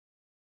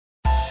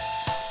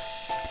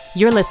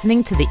You're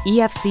listening to the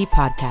EFC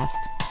podcast.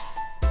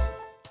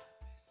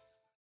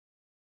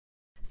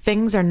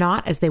 Things are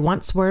not as they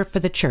once were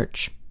for the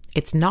church.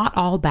 It's not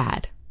all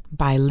bad,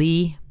 by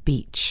Lee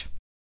Beach.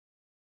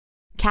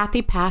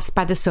 Kathy passed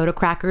by the soda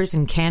crackers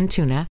and canned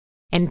tuna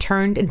and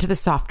turned into the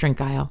soft drink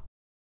aisle.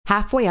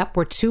 Halfway up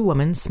were two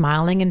women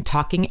smiling and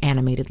talking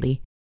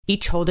animatedly,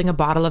 each holding a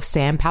bottle of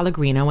San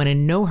Pellegrino and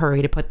in no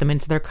hurry to put them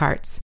into their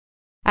carts.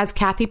 As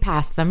Kathy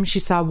passed them, she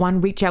saw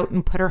one reach out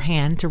and put her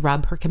hand to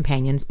rub her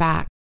companion's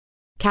back.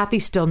 Kathy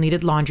still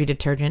needed laundry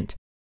detergent.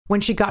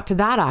 When she got to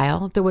that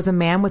aisle, there was a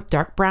man with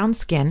dark brown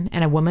skin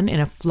and a woman in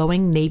a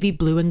flowing navy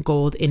blue and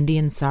gold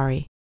Indian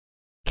sari.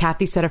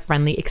 Kathy said a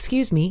friendly,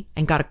 "Excuse me,"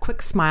 and got a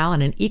quick smile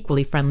and an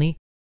equally friendly,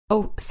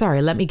 "Oh, sorry,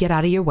 let me get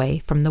out of your way,"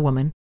 from the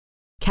woman.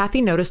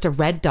 Kathy noticed a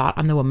red dot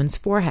on the woman's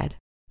forehead,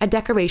 a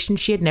decoration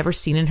she had never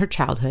seen in her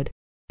childhood,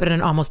 but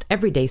an almost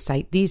everyday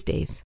sight these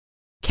days.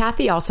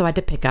 Kathy also had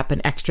to pick up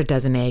an extra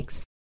dozen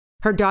eggs.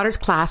 Her daughter's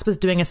class was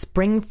doing a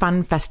Spring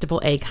Fun Festival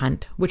egg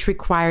hunt, which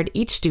required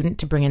each student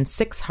to bring in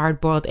 6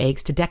 hard-boiled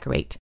eggs to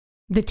decorate.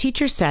 The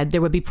teacher said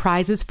there would be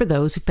prizes for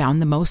those who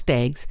found the most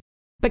eggs,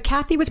 but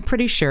Kathy was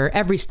pretty sure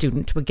every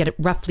student would get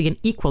roughly an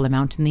equal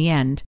amount in the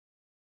end.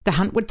 The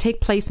hunt would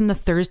take place on the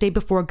Thursday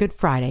before Good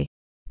Friday,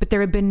 but there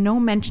had been no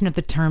mention of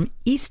the term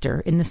Easter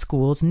in the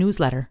school's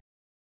newsletter.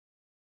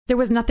 There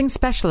was nothing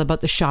special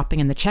about the shopping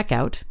and the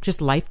checkout,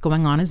 just life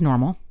going on as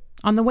normal.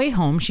 On the way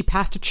home, she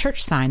passed a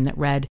church sign that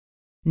read,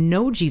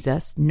 "No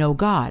Jesus, no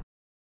God.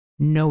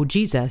 No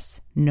Jesus,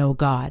 no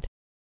God."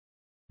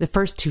 The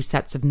first 2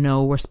 sets of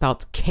no were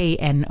spelt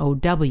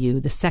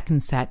K-N-O-W, the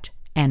second set,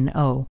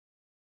 N-O.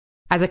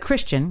 As a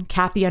Christian,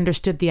 Kathy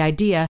understood the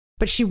idea,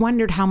 but she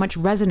wondered how much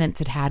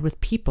resonance it had with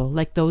people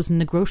like those in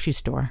the grocery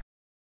store.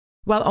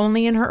 While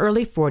only in her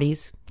early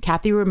 40s,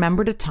 Kathy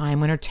remembered a time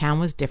when her town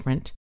was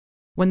different,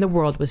 when the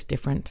world was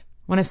different,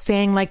 when a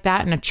saying like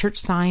that in a church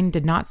sign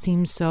did not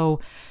seem so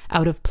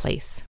out of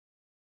place.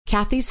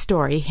 Kathy's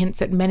story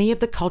hints at many of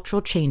the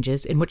cultural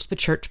changes in which the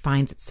church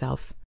finds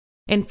itself.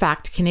 In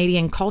fact,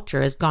 Canadian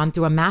culture has gone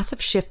through a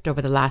massive shift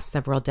over the last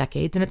several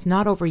decades, and it's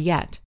not over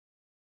yet.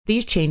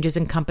 These changes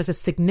encompass a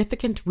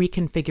significant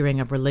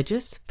reconfiguring of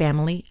religious,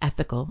 family,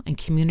 ethical, and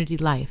community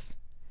life.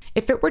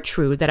 If it were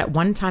true that at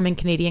one time in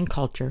Canadian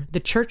culture, the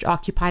church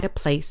occupied a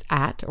place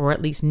at, or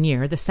at least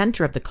near, the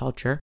center of the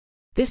culture,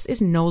 this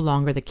is no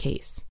longer the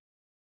case.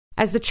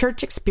 As the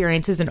church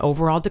experiences an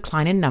overall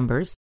decline in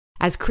numbers,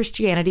 as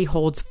Christianity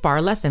holds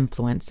far less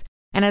influence,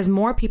 and as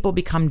more people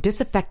become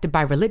disaffected by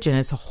religion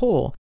as a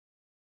whole,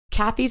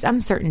 Kathy's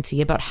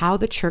uncertainty about how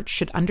the church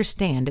should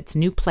understand its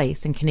new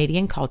place in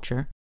Canadian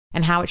culture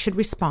and how it should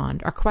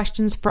respond are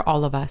questions for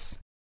all of us.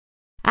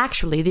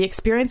 Actually, the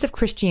experience of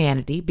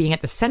Christianity being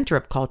at the center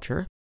of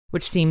culture,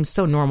 which seems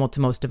so normal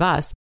to most of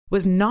us,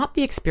 was not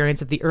the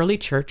experience of the early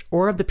church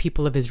or of the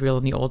people of Israel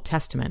in the Old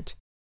Testament.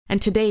 And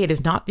today it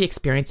is not the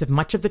experience of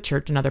much of the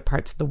church in other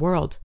parts of the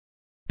world.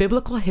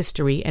 Biblical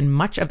history and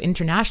much of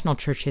international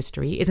church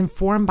history is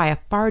informed by a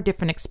far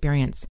different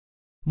experience,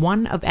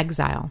 one of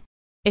exile.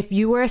 If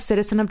you were a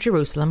citizen of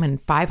Jerusalem in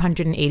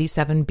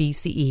 587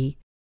 BCE,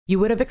 you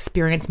would have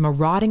experienced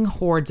marauding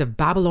hordes of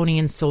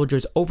Babylonian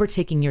soldiers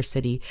overtaking your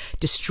city,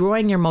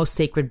 destroying your most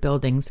sacred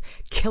buildings,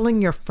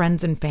 killing your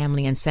friends and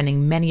family, and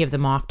sending many of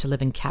them off to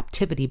live in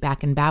captivity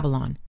back in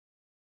Babylon.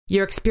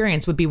 Your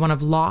experience would be one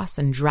of loss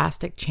and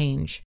drastic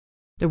change.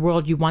 The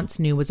world you once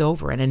knew was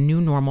over and a new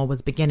normal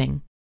was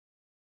beginning.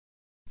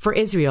 For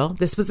Israel,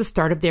 this was the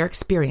start of their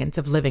experience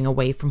of living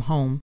away from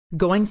home,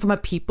 going from a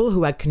people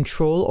who had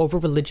control over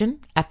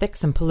religion,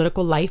 ethics, and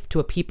political life to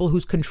a people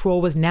whose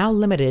control was now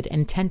limited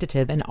and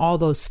tentative in all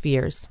those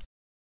spheres.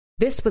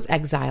 This was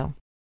exile.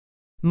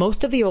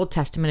 Most of the Old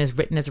Testament is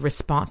written as a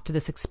response to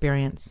this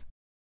experience.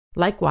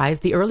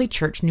 Likewise, the early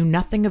church knew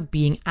nothing of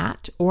being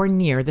at or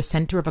near the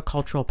center of a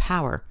cultural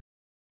power.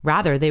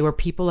 Rather, they were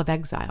people of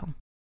exile.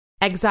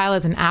 Exile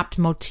is an apt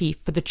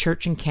motif for the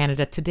church in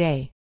Canada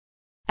today.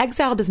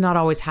 Exile does not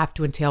always have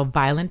to entail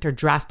violent or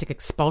drastic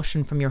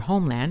expulsion from your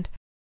homeland.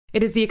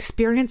 It is the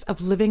experience of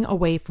living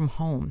away from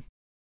home.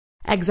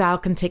 Exile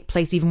can take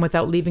place even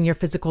without leaving your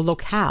physical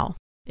locale.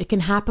 It can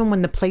happen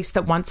when the place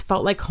that once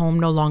felt like home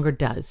no longer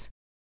does.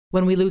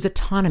 When we lose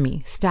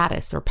autonomy,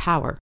 status, or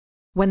power.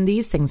 When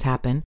these things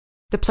happen,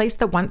 the place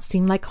that once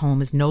seemed like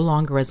home is no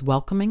longer as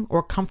welcoming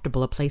or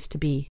comfortable a place to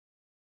be.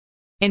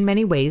 In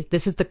many ways,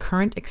 this is the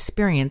current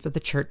experience of the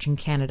church in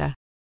Canada.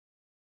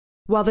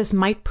 While this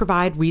might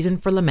provide reason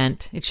for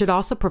lament, it should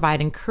also provide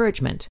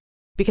encouragement,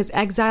 because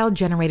exile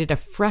generated a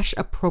fresh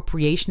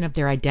appropriation of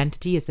their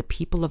identity as the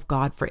people of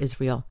God for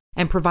Israel,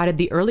 and provided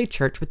the early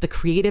church with the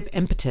creative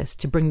impetus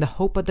to bring the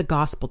hope of the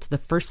gospel to the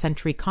first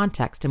century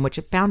context in which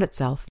it found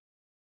itself.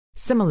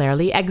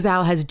 Similarly,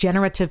 exile has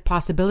generative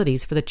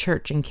possibilities for the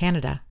church in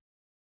Canada.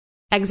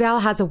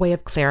 Exile has a way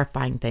of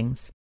clarifying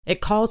things.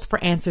 It calls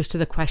for answers to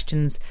the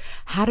questions,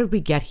 how did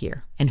we get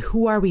here, and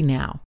who are we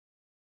now?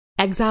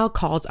 Exile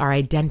calls our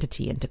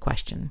identity into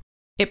question.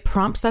 It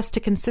prompts us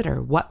to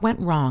consider what went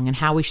wrong and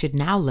how we should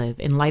now live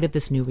in light of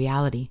this new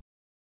reality.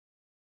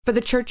 For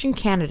the church in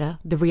Canada,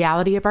 the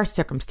reality of our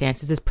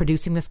circumstances is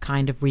producing this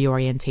kind of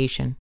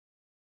reorientation.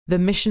 The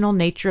missional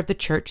nature of the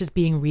church is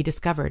being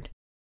rediscovered.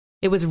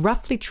 It was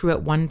roughly true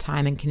at one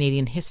time in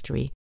Canadian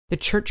history. The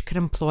church could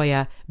employ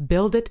a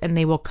build it and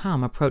they will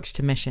come approach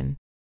to mission.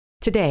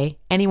 Today,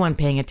 anyone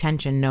paying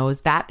attention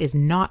knows that is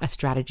not a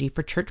strategy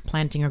for church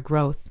planting or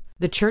growth.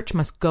 The church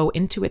must go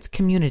into its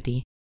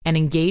community and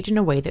engage in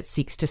a way that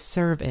seeks to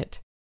serve it.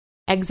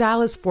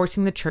 Exile is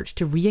forcing the church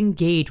to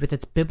re-engage with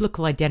its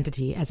biblical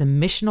identity as a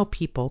missional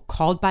people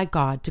called by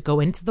God to go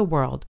into the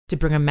world to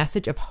bring a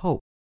message of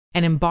hope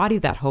and embody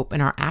that hope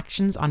in our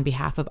actions on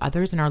behalf of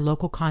others in our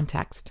local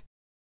context.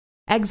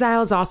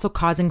 Exile is also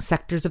causing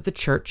sectors of the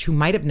church who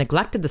might have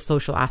neglected the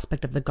social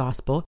aspect of the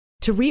gospel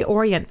to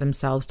reorient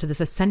themselves to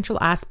this essential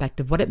aspect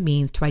of what it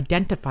means to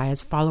identify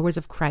as followers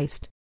of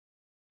Christ.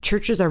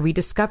 Churches are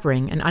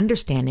rediscovering and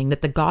understanding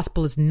that the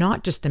gospel is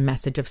not just a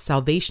message of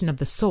salvation of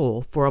the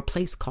soul for a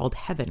place called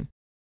heaven.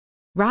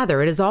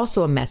 Rather, it is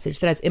also a message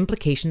that has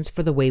implications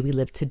for the way we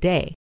live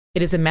today.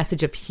 It is a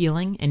message of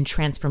healing and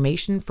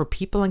transformation for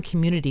people and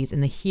communities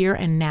in the here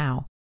and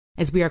now,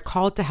 as we are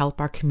called to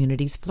help our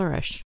communities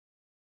flourish.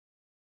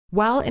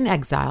 While in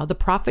exile, the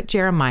prophet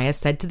Jeremiah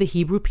said to the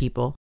Hebrew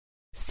people,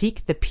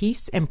 "Seek the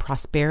peace and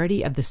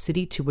prosperity of the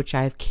city to which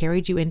I have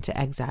carried you into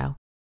exile.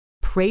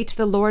 Pray to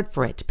the Lord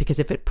for it, because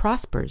if it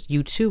prospers,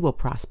 you too will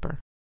prosper."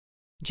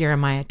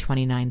 Jeremiah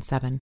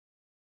 29:7.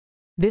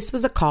 This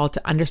was a call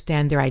to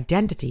understand their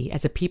identity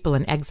as a people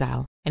in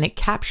exile, and it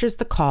captures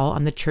the call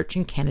on the church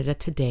in Canada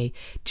today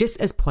just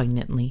as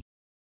poignantly.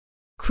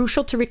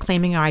 Crucial to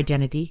reclaiming our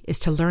identity is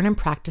to learn and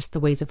practice the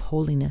ways of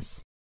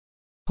holiness.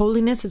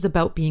 Holiness is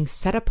about being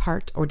set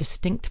apart or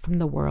distinct from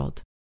the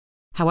world.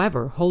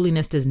 However,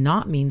 holiness does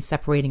not mean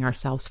separating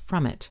ourselves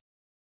from it.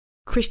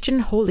 Christian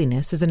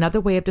holiness is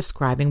another way of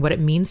describing what it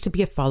means to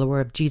be a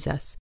follower of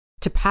Jesus,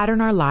 to pattern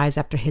our lives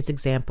after his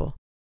example,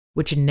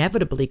 which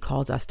inevitably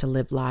calls us to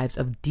live lives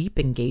of deep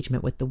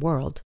engagement with the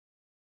world.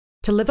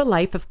 To live a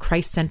life of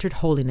Christ-centered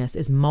holiness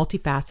is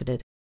multifaceted,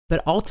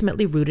 but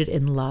ultimately rooted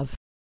in love.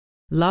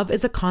 Love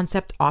is a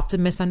concept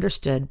often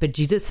misunderstood, but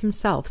Jesus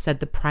himself said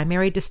the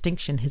primary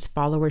distinction his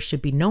followers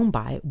should be known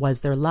by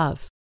was their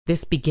love.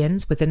 This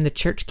begins within the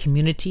church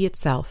community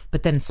itself,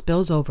 but then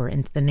spills over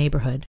into the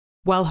neighborhood.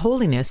 While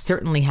holiness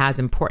certainly has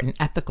important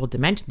ethical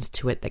dimensions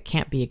to it that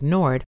can't be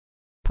ignored,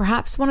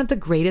 perhaps one of the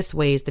greatest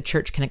ways the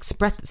church can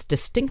express its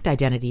distinct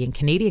identity in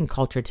Canadian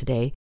culture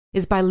today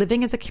is by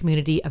living as a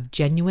community of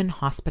genuine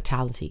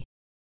hospitality.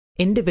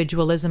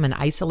 Individualism and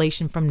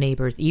isolation from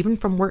neighbors, even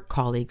from work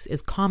colleagues,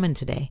 is common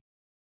today.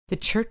 The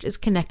church is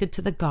connected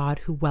to the God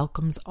who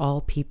welcomes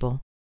all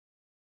people.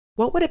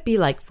 What would it be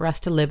like for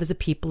us to live as a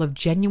people of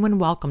genuine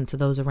welcome to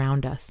those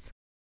around us?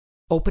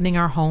 Opening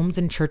our homes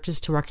and churches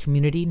to our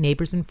community,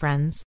 neighbors, and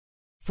friends,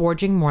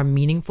 forging more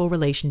meaningful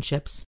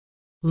relationships,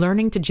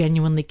 learning to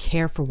genuinely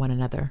care for one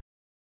another.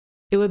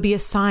 It would be a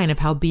sign of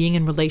how being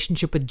in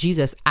relationship with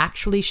Jesus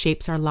actually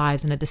shapes our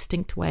lives in a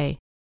distinct way.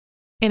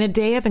 In a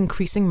day of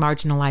increasing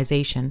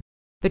marginalization,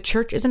 the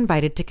church is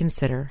invited to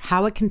consider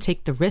how it can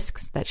take the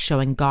risks that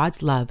showing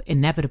God's love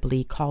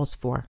inevitably calls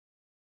for.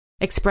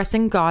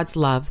 Expressing God's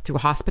love through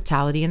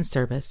hospitality and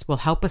service will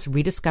help us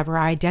rediscover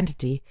our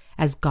identity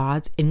as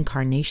God's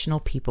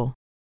incarnational people.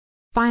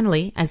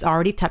 Finally, as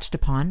already touched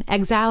upon,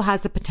 exile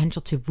has the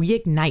potential to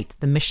reignite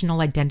the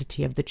missional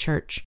identity of the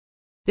church.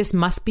 This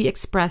must be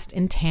expressed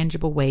in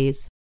tangible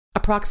ways.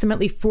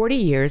 Approximately 40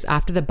 years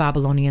after the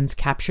Babylonians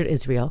captured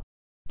Israel,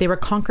 they were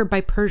conquered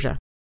by Persia.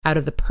 Out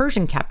of the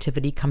Persian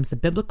captivity comes the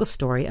biblical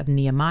story of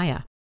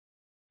Nehemiah.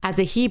 As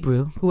a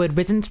Hebrew who had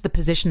risen to the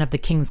position of the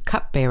king's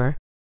cupbearer,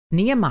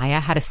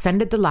 Nehemiah had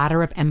ascended the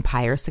ladder of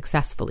empire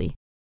successfully.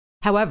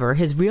 However,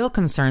 his real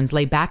concerns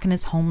lay back in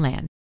his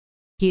homeland.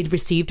 He had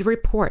received a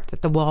report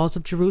that the walls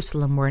of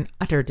Jerusalem were in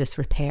utter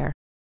disrepair.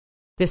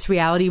 This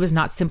reality was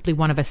not simply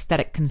one of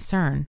aesthetic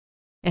concern.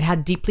 It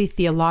had deeply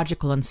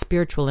theological and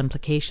spiritual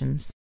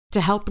implications.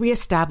 To help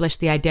reestablish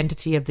the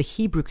identity of the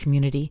Hebrew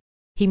community,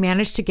 he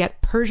managed to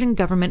get Persian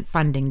government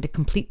funding to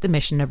complete the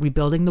mission of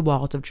rebuilding the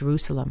walls of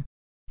Jerusalem,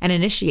 and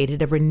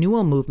initiated a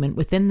renewal movement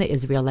within the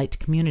Israelite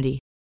community.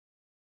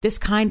 This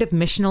kind of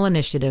missional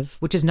initiative,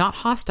 which is not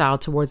hostile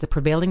towards the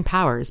prevailing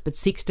powers but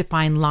seeks to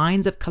find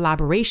lines of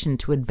collaboration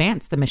to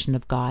advance the mission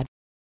of God,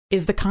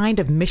 is the kind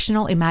of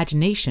missional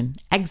imagination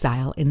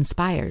exile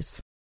inspires.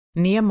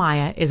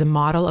 Nehemiah is a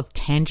model of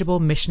tangible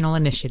missional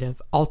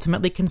initiative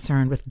ultimately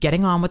concerned with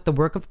getting on with the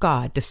work of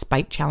God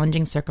despite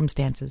challenging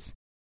circumstances.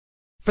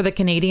 For the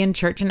Canadian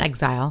church in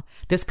exile,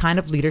 this kind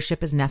of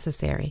leadership is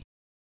necessary.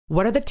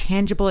 What are the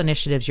tangible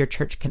initiatives your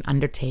church can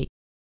undertake?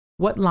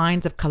 What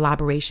lines of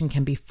collaboration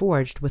can be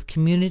forged with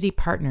community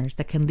partners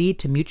that can lead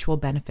to mutual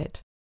benefit?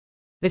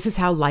 This is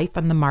how life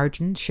on the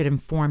margins should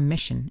inform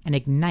mission and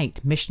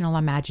ignite missional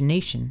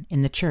imagination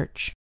in the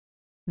church.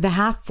 The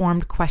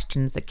half-formed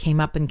questions that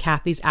came up in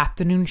Kathy's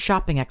afternoon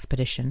shopping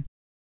expedition,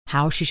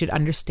 how she should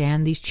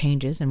understand these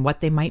changes and what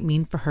they might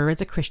mean for her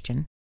as a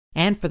Christian,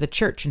 and for the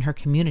church in her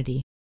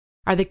community,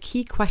 are the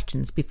key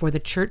questions before the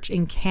church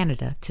in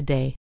Canada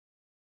today.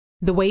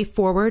 The way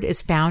forward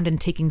is found in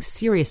taking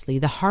seriously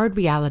the hard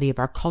reality of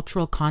our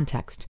cultural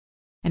context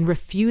and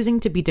refusing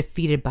to be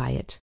defeated by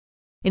it.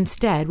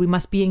 Instead, we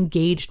must be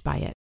engaged by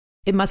it.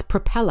 It must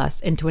propel us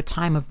into a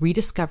time of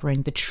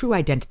rediscovering the true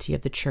identity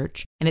of the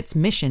Church and its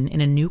mission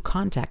in a new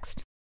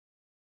context.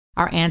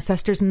 Our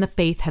ancestors in the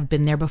faith have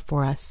been there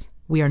before us.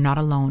 We are not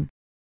alone.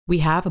 We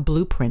have a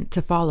blueprint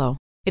to follow.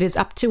 It is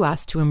up to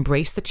us to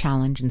embrace the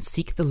challenge and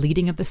seek the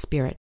leading of the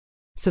Spirit,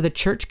 so the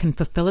Church can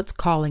fulfill its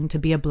calling to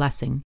be a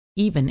blessing,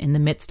 even in the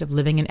midst of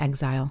living in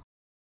exile.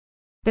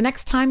 The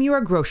next time you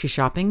are grocery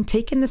shopping,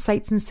 take in the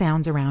sights and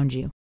sounds around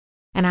you,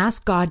 and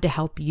ask God to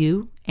help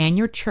you and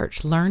your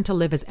church learn to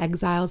live as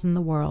exiles in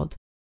the world.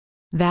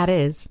 That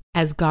is,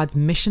 as God's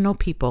missional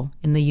people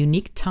in the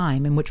unique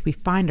time in which we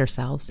find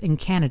ourselves in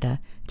Canada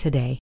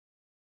today.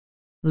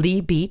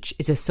 Lee Beach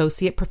is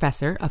Associate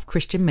Professor of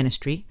Christian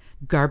Ministry,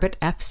 Garbett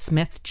F.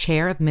 Smith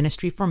Chair of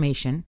Ministry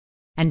Formation,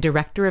 and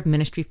Director of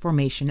Ministry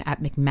Formation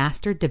at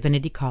McMaster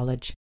Divinity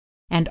College,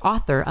 and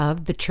author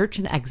of The Church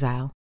in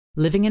Exile,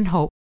 Living in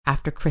Hope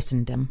After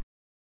Christendom.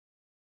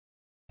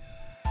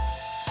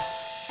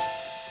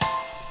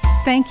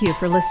 Thank you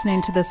for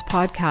listening to this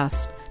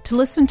podcast. To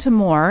listen to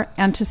more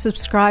and to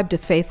subscribe to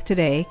Faith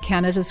Today,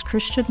 Canada's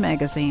Christian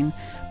magazine,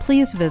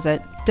 please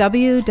visit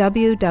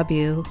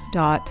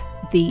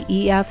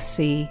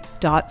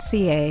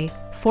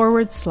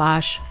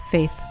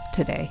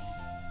www.theefc.ca/faithtoday.